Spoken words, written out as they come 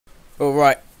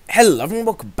Alright, hello everyone,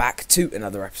 welcome back to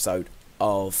another episode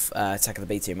of Attack of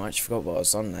the B Team. I actually forgot what I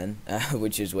was on then,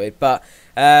 which is weird. But,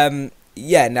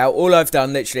 yeah, now all I've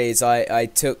done literally is I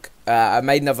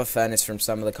made another furnace from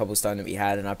some of the cobblestone that we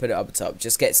had, and I put it up top.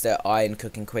 Just gets the iron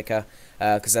cooking quicker,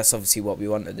 because that's obviously what we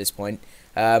want at this point.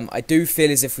 I do feel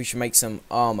as if we should make some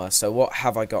armour, so what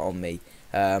have I got on me?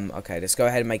 Okay, let's go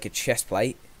ahead and make a chest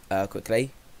plate, quickly.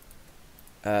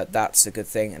 That's a good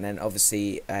thing, and then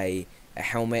obviously a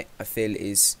helmet I feel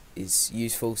is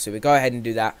useful, so we go ahead and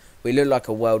do that. We look like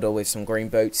a welder with some green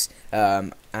boots,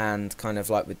 and kind of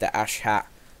like with the ash hat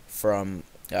from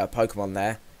Pokemon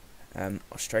there.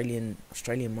 Australian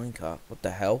minecart, what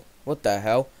the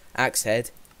hell, axe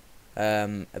head,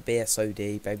 a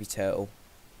BSOD, baby turtle,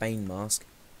 Bane mask.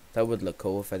 That would look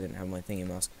cool if I didn't have my thingy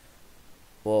mask.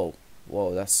 Whoa,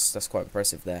 that's quite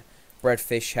impressive there.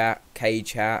 Breadfish hat,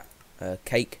 cage hat,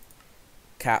 cake,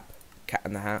 cap, cat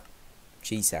in the hat,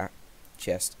 cheese hat,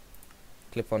 chest,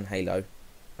 clip-on halo,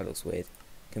 that looks weird,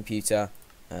 computer,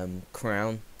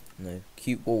 crown, no,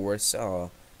 cute walrus,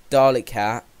 Dalek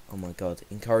cat, oh my god,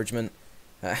 encouragement,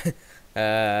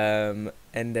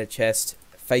 ender chest,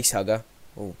 face hugger,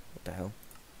 oh, what the hell,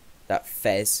 that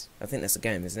fez, I think that's a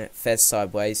game, isn't it, fez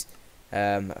sideways,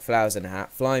 flowers in a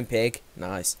hat, flying pig,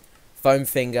 nice, foam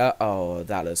finger, oh,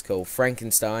 that looks cool,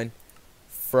 Frankenstein,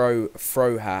 fro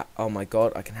hat, oh my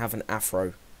god, I can have an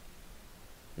afro.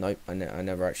 Nope, I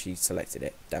never actually selected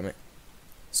it. Damn it.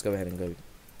 Let's go ahead and go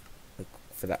look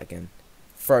for that again.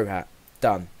 Fro hat.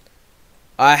 Done.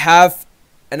 I have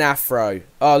an afro.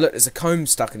 Oh, look, there's a comb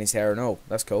stuck in his hair and all.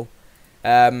 That's cool.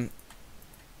 Alright.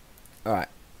 What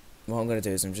I'm going to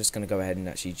do is I'm just going to go ahead and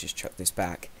actually just chuck this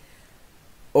back.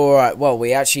 Alright, well,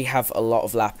 we actually have a lot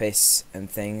of lapis and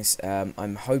things.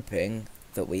 I'm hoping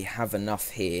that we have enough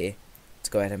here to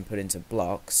go ahead and put into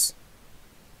blocks.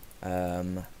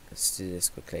 Let's do this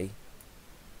quickly.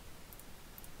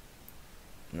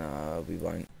 No, we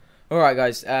won't. Alright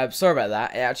guys, sorry about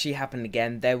that. It actually happened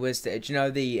again. There was, do you know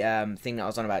the thing that I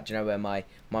was on about? Do you know where my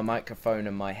microphone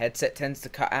and my headset tends to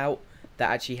cut out?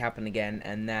 That actually happened again,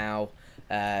 and now,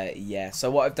 yeah. So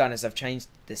what I've done is I've changed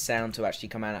the sound to actually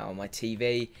come out on my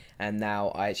TV, and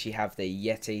now I actually have the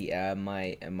Yeti,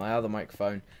 my other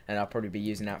microphone, and I'll probably be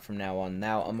using that from now on.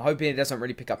 Now, I'm hoping it doesn't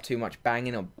really pick up too much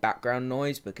banging or background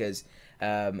noise, because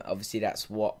obviously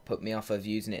that's what put me off of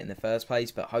using it in the first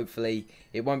place, but hopefully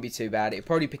it won't be too bad. It'll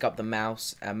probably pick up the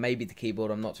mouse and maybe the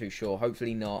keyboard, I'm not too sure.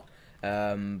 Hopefully not,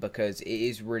 because it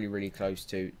is really close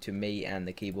to me and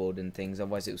the keyboard and things,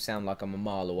 otherwise it will sound like I'm a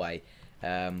mile away,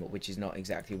 which is not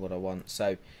exactly what I want.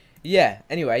 So yeah,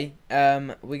 anyway,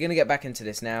 we're going to get back into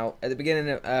this now. At the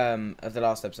beginning of the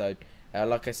last episode,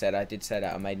 like I said, I did say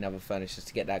that I made another furnace just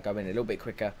to get that going a little bit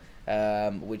quicker,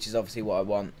 which is obviously what I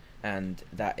want, and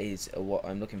that is what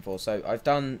I'm looking for. So I've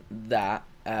done that.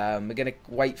 We're going to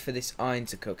wait for this iron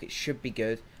to cook. It should be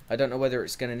good. I don't know whether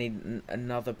it's going to need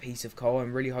another piece of coal.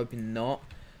 I'm really hoping not.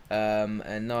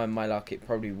 And knowing my luck, it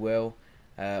probably will.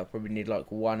 I'll probably need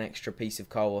like one extra piece of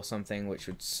coal or something, which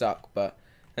would suck. But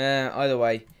either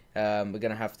way, we're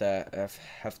going to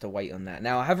have to wait on that.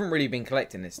 Now, I haven't really been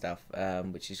collecting this stuff,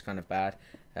 which is kind of bad.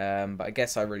 But I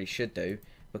guess I really should do,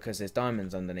 because there's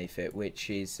diamonds underneath it, which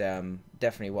is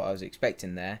definitely what I was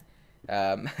expecting there.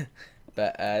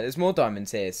 But there's more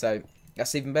diamonds here, so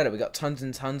that's even better. We've got tons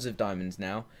and tons of diamonds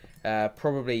now.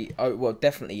 Probably, well,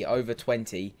 definitely over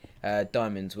 20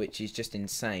 diamonds, which is just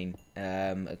insane,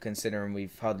 considering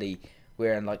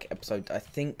we're in like episode, I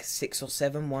think 6 or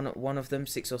 7, one of them,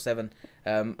 6 or 7.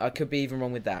 I could be even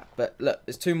wrong with that, but look,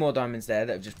 there's 2 more diamonds there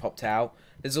that have just popped out.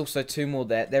 There's also 2 more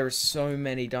there. There are so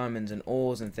many diamonds and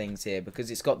ores and things here,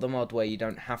 because it's got the mod where you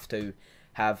don't have to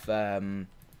have,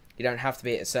 you don't have to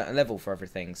be at a certain level for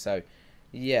everything. So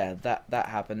yeah, that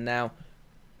happened. Now,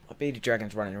 my bearded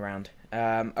dragon's running around.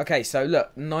 Okay, so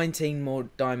look, 19 more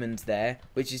diamonds there,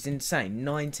 which is insane.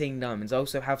 19 diamonds. I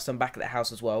also have some back at the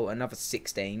house as well, another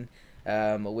 16,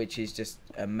 which is just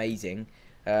amazing.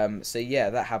 So yeah,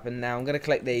 that happened. Now I'm going to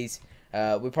collect these.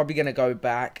 We're probably going to go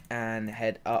back and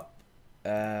head up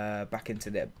back into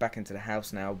the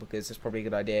house now, because that's probably a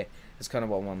good idea. That's kind of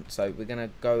what I want. So we're going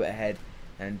to go ahead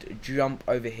and jump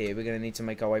over here. We're going to need to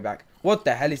make our way back. What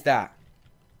the hell is that?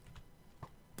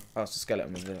 Oh, it's a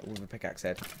skeleton with a pickaxe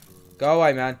head. Go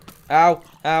away, man. Ow,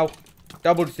 ow.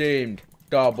 Double teamed.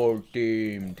 Double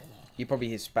teamed. You probably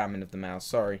hear spamming of the mouse.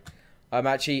 Sorry.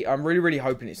 I'm really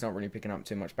hoping it's not really picking up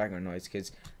too much background noise,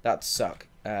 because that'd suck.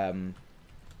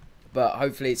 But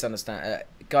hopefully it's understand.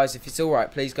 Guys, if it's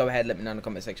alright, please go ahead, let me know in the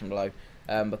comment section below.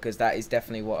 Because that is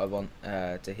definitely what I want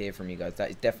to hear from you guys. That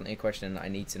is definitely a question that I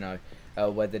need to know.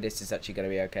 Whether this is actually going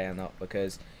to be okay or not.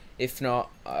 Because If not,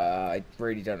 I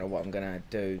really don't know what I'm gonna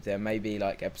do. There may be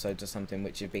like episodes or something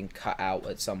which have been cut out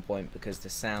at some point because the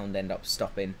sound ended up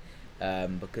stopping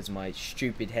because of my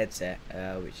stupid headset,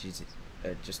 which is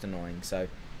just annoying. So,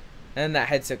 and that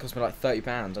headset cost me like £30.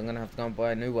 I'm gonna have to go and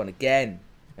buy a new one again,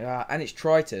 and it's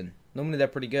Triton. Normally they're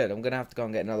pretty good. I'm gonna have to go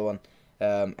and get another one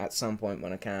at some point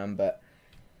when I can. But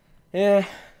yeah,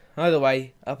 either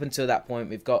way, up until that point,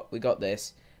 we got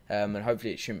this. And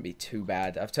hopefully it shouldn't be too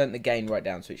bad. I've turned the gain right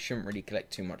down, so it shouldn't really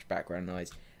collect too much background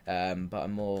noise. But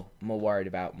I'm more worried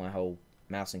about my whole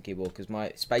mouse and keyboard because my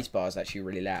spacebar is actually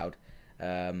really loud,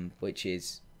 which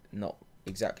is not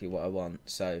exactly what I want.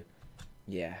 So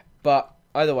yeah, but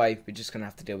either way, we're just gonna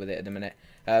have to deal with it at the minute.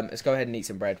 Let's go ahead and eat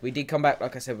some bread. We did come back,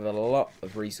 like I said, with a lot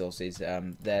of resources.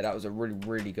 That was a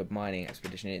really good mining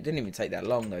expedition. It didn't even take that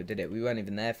long though, did it? We weren't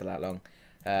even there for that long.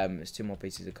 There's 2 more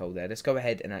pieces of coal there. Let's go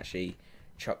ahead and actually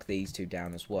chuck these 2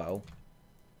 down as well.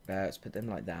 Let's put them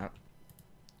like that,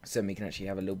 so we can actually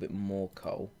have a little bit more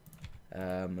coal,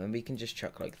 and we can just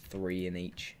chuck like 3 in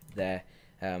each there.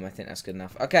 I think that's good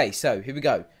enough. Okay, so here we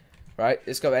go. Right,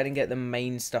 let's go ahead and get the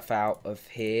main stuff out of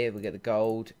here. We get the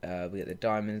gold, we get the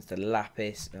diamonds, the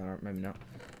lapis. Maybe not.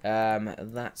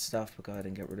 That stuff. We'll go ahead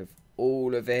and get rid of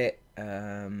all of it.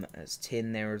 There's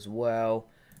tin there as well.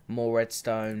 More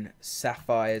redstone,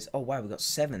 sapphires. Oh wow, we got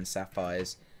 7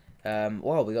 sapphires.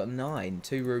 Well, we got 9,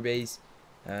 2 rubies,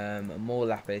 more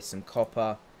lapis, some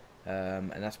copper,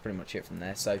 and that's pretty much it from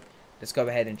there. So let's go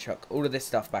ahead and chuck all of this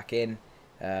stuff back in,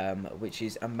 which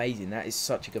is amazing. That is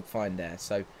such a good find there.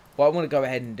 So what I want to go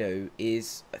ahead and do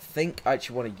is, I think I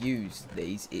actually want to use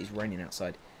these. It is raining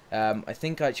outside. I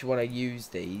think I actually want to use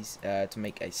these to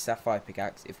make a sapphire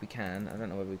pickaxe if we can. I don't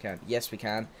know whether we can. Yes, we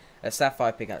can. A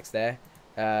sapphire pickaxe there.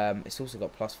 It's also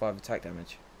got +5 attack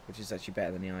damage, which is actually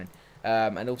better than the iron.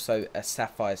 And also a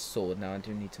sapphire sword. Now I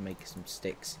do need to make some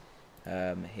sticks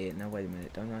here. Now wait a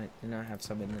minute, didn't I have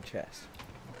some in the chest?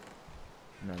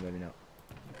 No, maybe not.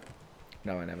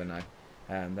 No, I never know.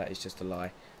 That is just a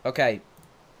lie. Okay,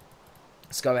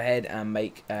 let's go ahead and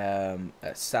make a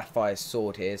sapphire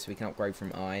sword here, so we can upgrade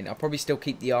from iron. I'll probably still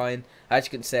keep the iron. As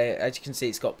you can see,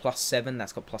 it's got +7.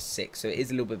 That's got +6, so it is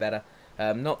a little bit better.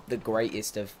 Not the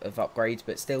greatest of upgrades,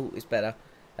 but still it's better.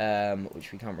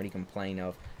 Which we can't really complain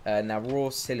of. Now raw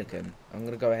silicon, I'm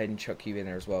going to go ahead and chuck you in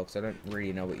there as well, because I don't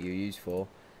really know what you're used for.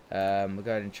 We'll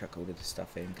go ahead and chuck all of this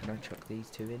stuff in. Can I chuck these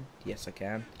 2 in? Yes, I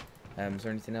can. Is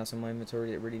there anything else in my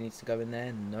inventory that really needs to go in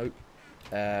there? Nope.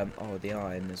 Oh, the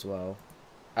iron as well.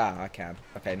 Ah, I can.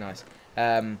 Okay, nice.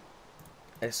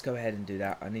 Let's go ahead and do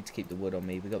that. I need to keep the wood on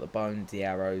me. We've got the bones, the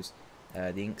arrows,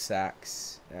 the ink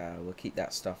sacks. We'll keep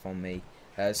that stuff on me.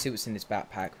 See what's in this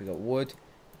backpack. We've got wood.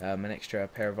 An extra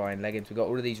pair of iron leggings. We've got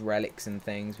all of these relics and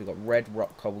things. We've got red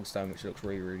rock cobblestone, which looks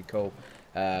really cool.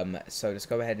 So let's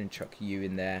go ahead and chuck you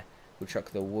in there. We'll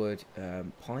chuck the wood,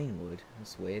 pine wood.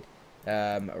 That's weird.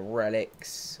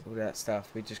 Relics, all that stuff.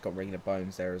 We just got regular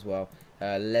bones there as well.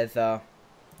 Leather,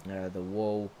 the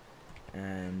wool,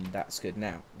 and that's good.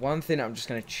 Now, one thing I'm just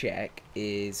going to check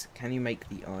is, can you make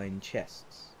the iron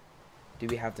chests? Do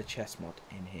we have the chest mod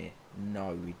in here?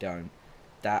 No, we don't.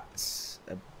 That's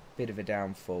a bit of a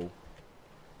downfall,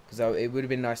 because it would have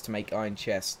been nice to make iron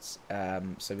chests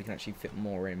so we can actually fit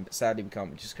more in, but sadly we can't.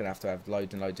 We're just gonna have to have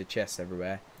loads and loads of chests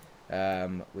everywhere,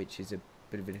 which is a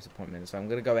bit of a disappointment. So I'm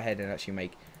gonna go ahead and actually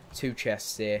make 2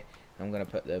 chests here. I'm gonna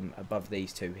put them above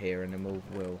these 2 here, and then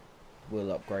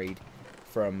we'll upgrade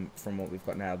from what we've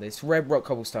got now. This red rock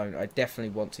cobblestone I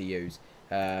definitely want to use,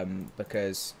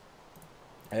 because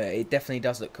it definitely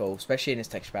does look cool, especially in this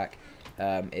texture pack.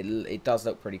 It does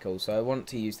look pretty cool, so I want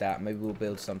to use that. Maybe we'll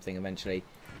build something eventually.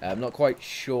 I'm not quite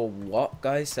sure what,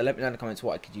 guys, so let me know in the comments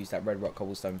what I could use that red rock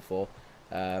cobblestone for.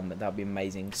 That would be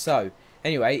amazing. So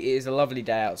anyway, it is a lovely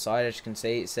day outside. As you can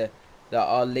see, it's that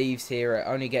our leaves here are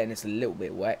only getting us a little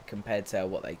bit wet compared to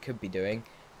what they could be doing,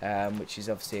 which is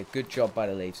obviously a good job by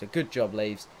the leaves. So good job,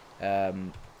 leaves.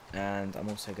 And I'm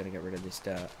also going to get rid of this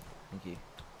dirt. Thank you.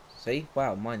 See,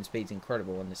 wow, mine speed's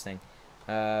incredible on this thing.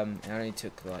 It only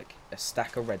took like a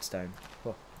stack of redstone.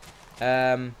 Cool.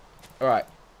 Alright.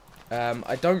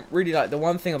 I don't really like, the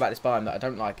one thing about this biome that I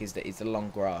don't like is the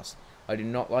long grass. I do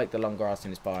not like the long grass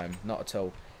in this biome, not at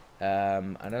all.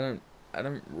 And I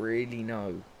don't really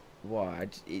know why.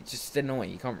 It's just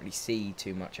annoying. You can't really see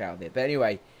too much out of it. But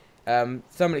anyway,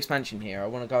 thermal expansion here. I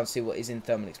want to go and see what is in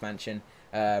thermal expansion.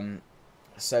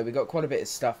 So we got quite a bit of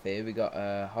stuff here. We got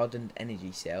hardened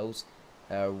energy cells.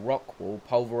 Rock wool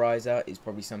pulverizer is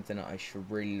probably something that I should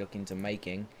really look into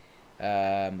making,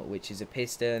 which is a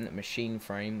piston, a machine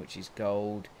frame, which is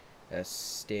gold,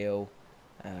 steel,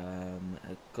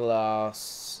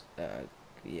 glass,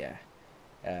 yeah,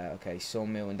 Okay,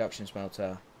 sawmill, induction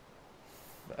smelter.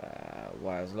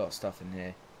 Wow, there's a lot of stuff in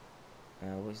here.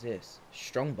 What is this?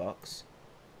 Strongbox,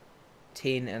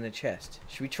 tin, and a chest.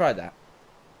 Should we try that?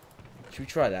 Should we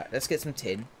try that? Let's get some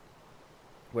tin.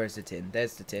 Where's the tin?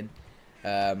 There's the tin.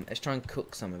 Let's try and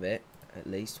cook some of it, at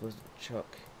least. We'll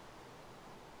chuck...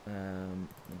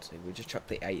 let's see, we'll just chuck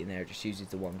the 8 in there. It just uses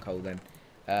the 1 coal then.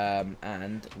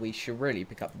 And we should really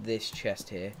pick up this chest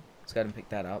here. Let's go ahead and pick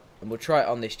that up. And we'll try it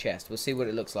on this chest. We'll see what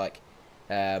it looks like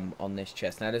on this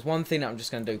chest. Now, there's one thing that I'm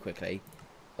just going to do quickly.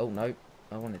 Oh, no.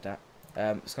 I wanted that.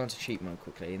 Let's go into cheat mode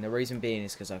quickly. And the reason being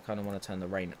is because I kind of want to turn the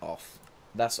rain off.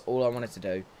 That's all I wanted to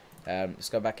do. Let's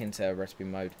go back into recipe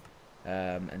mode.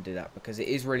 And do that, because it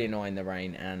is really annoying, the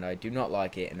rain, and I do not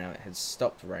like it. And now it has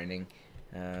stopped raining,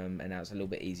 and now it's a little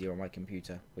bit easier on my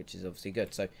computer, which is obviously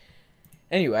good. So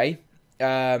anyway,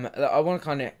 I want to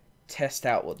kind of test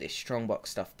out what this strongbox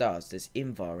stuff does. There's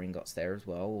invar ingots there as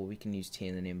well, or we can use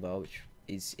tin and invar, which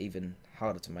is even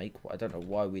harder to make. I don't know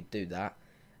why we'd do that,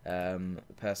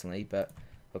 personally, but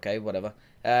okay, whatever.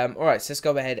 Alright, so let's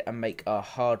go ahead and make our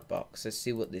hard box. Let's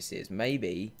see what this is.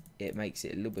 Maybe it makes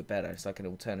it a little bit better. It's like an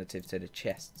alternative to the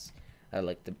chests,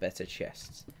 like the better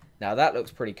chests. Now that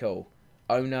looks pretty cool.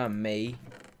 Owner, me.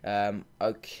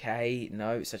 Okay,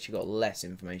 no, it's actually got less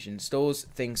information. Stores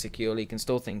things securely. You can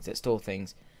store things that store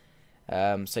things.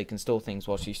 So you can store things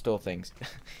whilst you store things.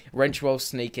 Wrench while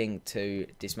sneaking to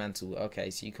dismantle.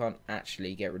 Okay, so you can't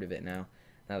actually get rid of it now.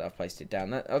 Now that I've placed it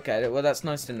down. Okay, well that's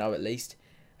nice to know at least.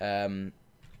 That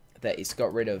it's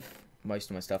got rid of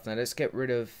most of my stuff. Now let's get rid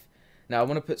of... Now I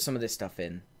want to put some of this stuff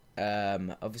in.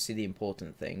 Obviously the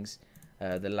important things.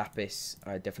 The lapis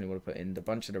I definitely want to put in. The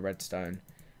bunch of the redstone.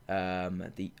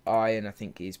 The iron I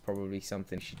think is probably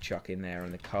something you should chuck in there,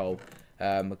 and the coal.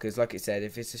 Because like I said,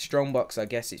 if it's a strong box, I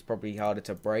guess it's probably harder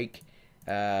to break.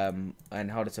 And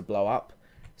harder to blow up.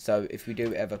 So if we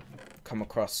do ever come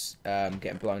across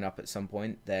getting blown up at some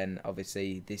point, then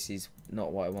obviously this is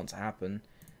not what I want to happen.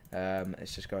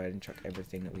 Let's just go ahead and chuck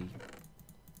everything that we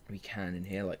can in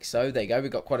here, like so. There you go.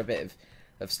 We've got quite a bit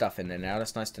of stuff in there now.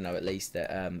 That's nice to know at least that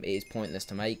it is pointless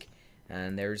to make,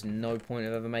 and there is no point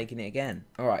of ever making it again.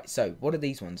 Alright, so what do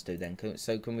these ones do then?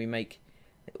 So can we make...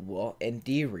 What?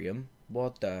 Enderium?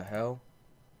 What the hell?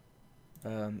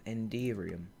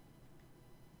 Enderium.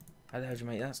 How the hell do you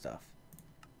make that stuff?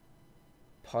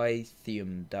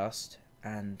 Pythium dust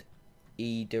and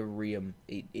Enderium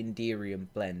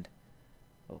blend.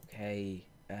 Okay.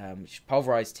 Which is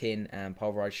pulverized tin and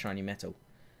pulverized shiny metal,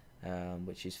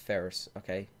 which is ferrous.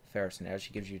 Okay, ferrous, and it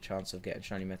actually gives you a chance of getting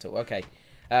shiny metal. Okay,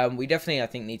 we definitely, I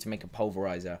think, need to make a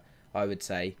pulverizer. I would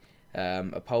say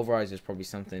a pulverizer is probably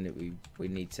something that we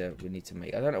need to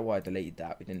make. I don't know why I deleted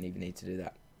that. We didn't even need to do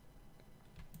that.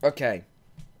 Okay,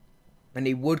 I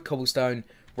need wood, cobblestone,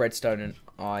 redstone, and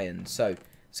iron. So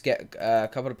let's get a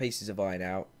couple of pieces of iron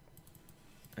out.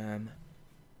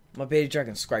 My bearded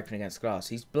dragon's scraping against glass.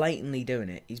 He's blatantly doing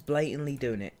it. He's blatantly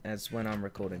doing it as when I'm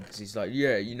recording. Because he's like,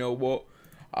 yeah, you know what?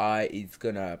 He's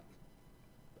gonna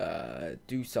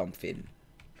do something.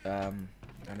 I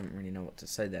don't really know what to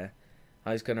say there.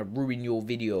 He's gonna ruin your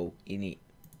video in it.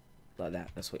 Like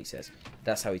that. That's what he says.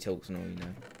 That's how he talks and all, you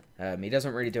know. He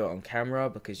doesn't really do it on camera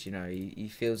because, you know, he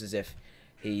feels as if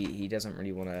he doesn't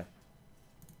really want to,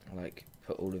 like,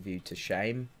 put all of you to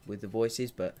shame with the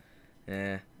voices. But,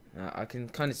 yeah. I can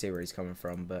kind of see where he's coming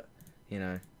from, but, you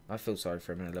know, I feel sorry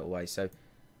for him in a little way, so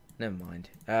never mind.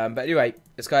 But anyway,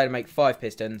 let's go ahead and make 5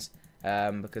 pistons,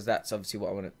 because that's obviously what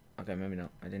I want to... Okay, maybe not.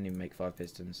 I didn't even make 5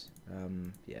 pistons.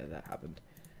 Yeah, that happened.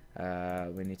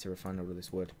 We need to refine all of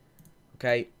this wood.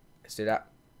 Okay, let's do that.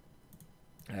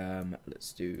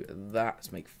 Let's do that.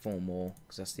 Let's make 4 more,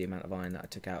 because that's the amount of iron that I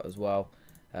took out as well.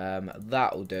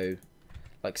 That'll do.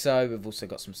 Like so. We've also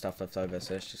got some stuff left over,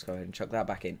 so let's just go ahead and chuck that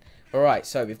back in. Alright,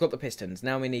 so we've got the pistons.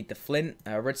 Now we need the flint,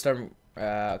 redstone.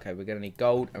 Okay, we're going to need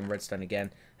gold and redstone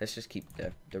again. Let's just keep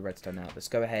the redstone out. Let's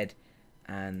go ahead,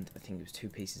 and I think it was 2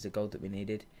 pieces of gold that we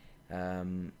needed.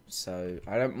 So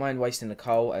I don't mind wasting the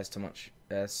coal as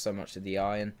so much of the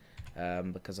iron,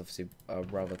 because obviously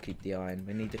I'd rather keep the iron.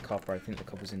 We need the copper. I think the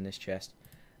copper's in this chest.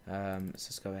 Let's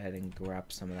just go ahead and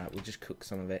grab some of that. We'll just cook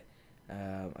some of it.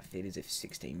 I feel as if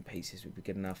 16 pieces would be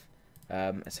good enough.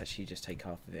 Let's actually just take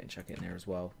half of it and chuck it in there as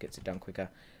well. Gets it done quicker.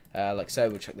 Like so,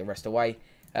 we'll chuck the rest away.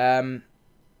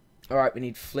 Alright, we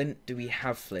need flint. Do we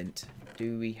have flint?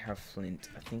 Do we have flint?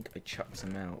 I think I chucked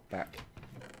some out back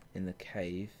in the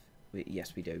cave.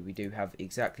 Yes, we do. We do have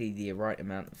exactly the right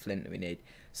amount of flint that we need.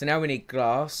 So now we need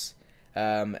glass.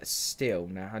 Steel.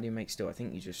 Now, how do you make steel? I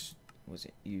think you just... Was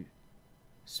it? You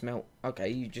smelt... Okay,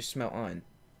 you just smelt iron.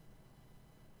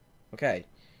 Okay.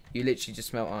 You literally just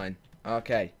smelt iron.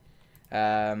 Okay.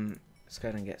 Let's go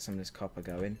ahead and get some of this copper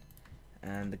going.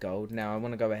 And the gold. Now I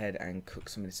want to go ahead and cook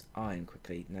some of this iron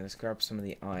quickly. Now let's grab some of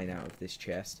the iron out of this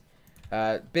chest.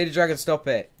 Bearded Dragon, stop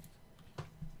it!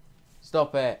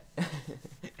 Stop it!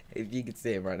 If you could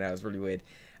see him right now, it's really weird.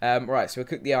 Right, so we'll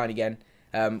cook the iron again.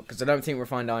 Because I don't think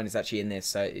refined iron is actually in this,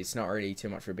 so it's not really too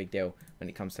much of a big deal when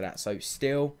it comes to that. So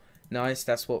steel, nice,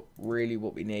 that's what we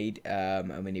need.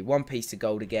 And we need one piece of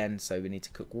gold again, so we need to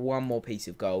cook one more piece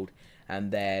of gold. And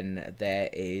then there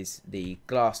is the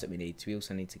glass that we need. So we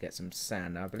also need to get some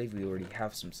sand. Now, I believe we already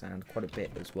have some sand, quite a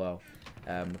bit as well.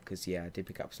 Because yeah, I did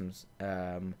pick up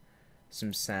some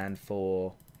sand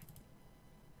for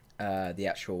the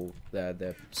actual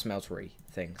the smeltery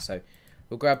thing. So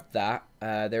we'll grab that.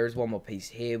 There is one more piece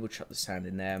here. We'll chuck the sand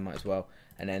in there, might as well.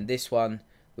 And then this one,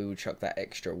 we will chuck that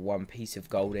extra one piece of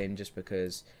gold in, just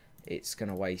because it's going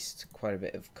to waste quite a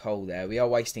bit of coal there. We are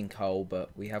wasting coal, but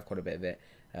we have quite a bit of it.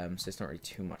 So it's not really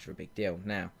too much of a big deal.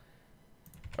 Now,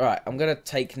 alright, I'm going to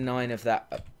take 9 of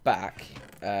that back.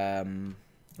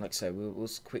 Like so, we'll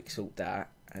quick sort that,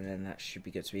 and then that should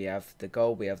be good. So we have the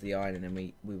gold, we have the iron, and then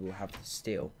we will have the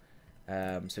steel.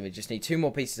 So we just need 2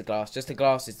 more pieces of glass. Just the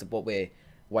glass is what we're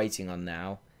waiting on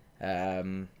now.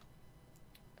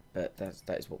 But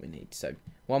that is what we need. So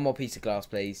 1 more piece of glass,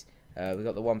 please. We've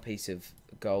got the 1 piece of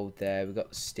gold there. We've got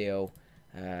the steel.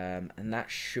 And that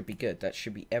should be good. That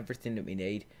should be everything that we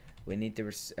need. We need the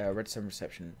redstone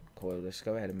reception coil. Let's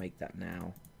go ahead and make that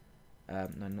now.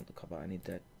 No, not the copper. I need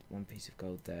that 1 piece of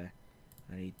gold there.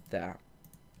 I need that.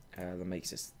 That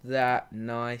makes us that.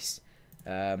 Nice.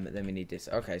 Then we need this.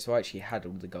 Okay, so I actually had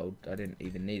all the gold. I didn't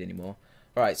even need any more.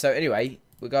 Alright, so anyway,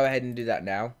 we'll go ahead and do that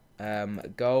now.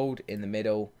 Gold in the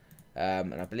middle.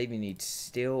 And I believe you need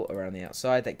steel around the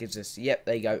outside. That gives us, yep,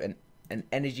 there you go, an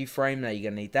energy frame. Now you're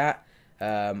going to need that.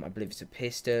 I believe it's a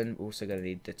piston. We're also going to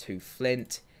need the 2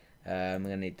 flint. We're going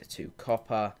to need the 2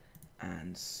 copper.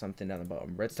 And something down the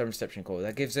bottom. Redstone reception coil.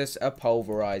 That gives us a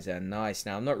pulverizer. Nice.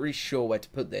 Now, I'm not really sure where to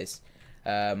put this.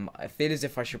 I feel as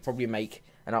if I should probably make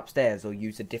an upstairs or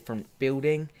use a different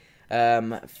building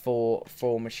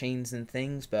for machines and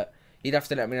things. But you'd have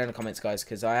to let me know in the comments, guys,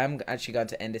 because I am actually going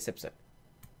to end this episode.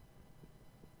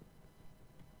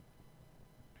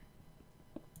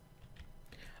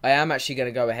 I am actually going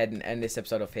to go ahead and end this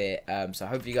episode off here. So I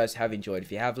hope you guys have enjoyed.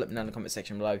 If you have, let me know in the comment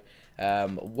section below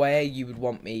where you would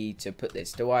want me to put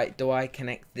this. Do I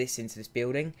connect this into this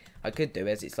building? I could do,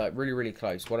 as it's like really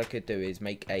close. What I could do is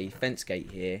make a fence gate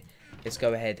here. Let's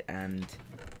go ahead and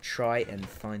try and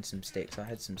find some sticks. I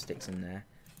had some sticks in there.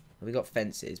 We got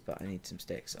fences, but I need some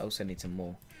sticks. I also need some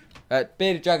more.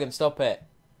 Bearded Dragon, stop it.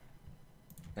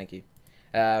 Thank you.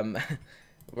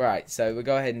 Right, so we'll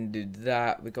go ahead and do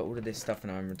that. We've got all of this stuff in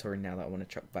our inventory now that I want to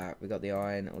chuck back. We've got the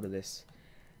iron, all of this.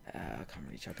 I can't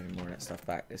really chuck any more of that stuff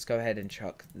back. Let's go ahead and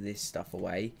chuck this stuff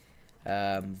away.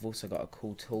 We've also got our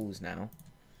cool tools now.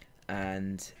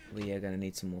 And we are going to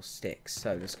need some more sticks.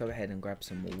 So let's go ahead and grab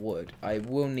some more wood. I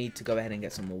will need to go ahead and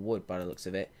get some more wood by the looks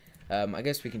of it. I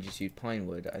guess we can just use pine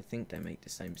wood. I think they make the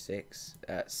same sticks.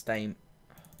 Same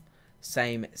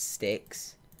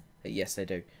sticks. Yes, they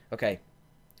do. Okay.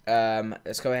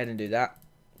 Let's go ahead and do that.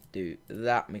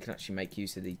 We can actually make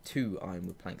use of the 2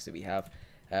 ironwood planks that we have.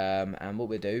 And what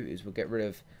we'll do is we'll get rid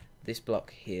of this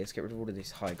block here. Let's get rid of all of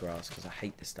this high grass because I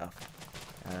hate this stuff.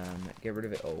 Get rid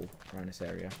of it all around this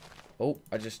area. Oh,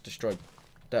 I just destroyed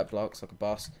dirt blocks like a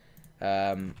boss.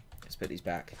 Let's put these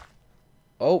back.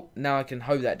 Oh, now I can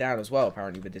hoe that down as well,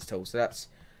 apparently, with this tool. So that's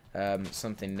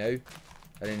something new.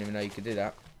 I didn't even know you could do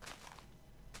that.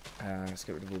 Let's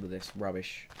get rid of all of this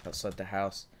rubbish outside the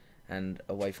house and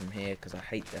away from here, because I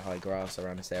hate the high grass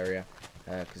around this area,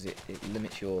 because it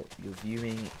limits your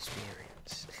viewing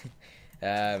experience.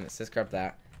 So let's grab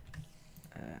that.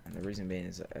 And the reason being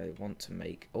is I want to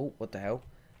make... Oh, what the hell?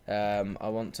 I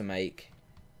want to make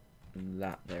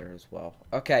that there as well.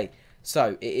 Okay,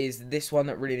 so it is this one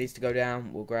that really needs to go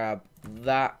down. We'll grab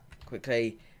that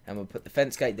quickly, and we'll put the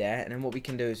fence gate there. And then what we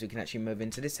can do is we can actually move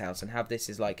into this house and have this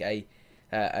as like a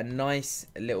nice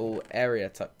little area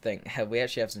type thing. We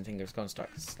actually have some Fingers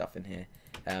Construct stuff in here.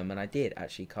 And I did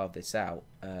actually carve this out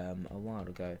a while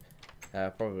ago.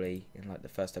 Probably in like the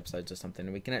first episodes or something.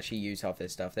 And we can actually use half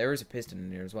this stuff. There is a piston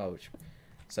in here as well,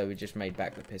 so we just made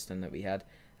back the piston that we had.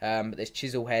 But there's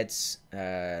chisel heads,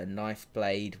 knife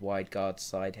blade, wide guard,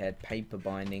 side head, paper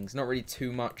bindings. Not really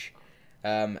too much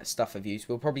stuff of use.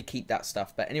 We'll probably keep that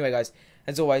stuff. But anyway, guys,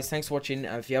 as always, thanks for watching.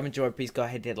 If you have enjoyed, please go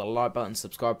ahead and hit the like button,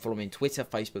 subscribe, follow me on Twitter,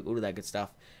 Facebook, all of that good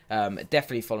stuff.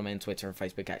 Definitely follow me on Twitter and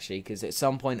Facebook, actually, because at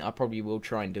some point I probably will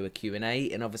try and do a Q&A,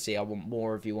 and obviously I want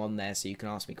more of you on there so you can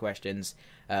ask me questions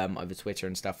over Twitter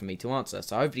and stuff for me to answer.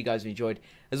 So I hope you guys have enjoyed.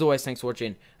 As always, thanks for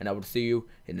watching, and I will see you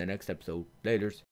in the next episode. Laters.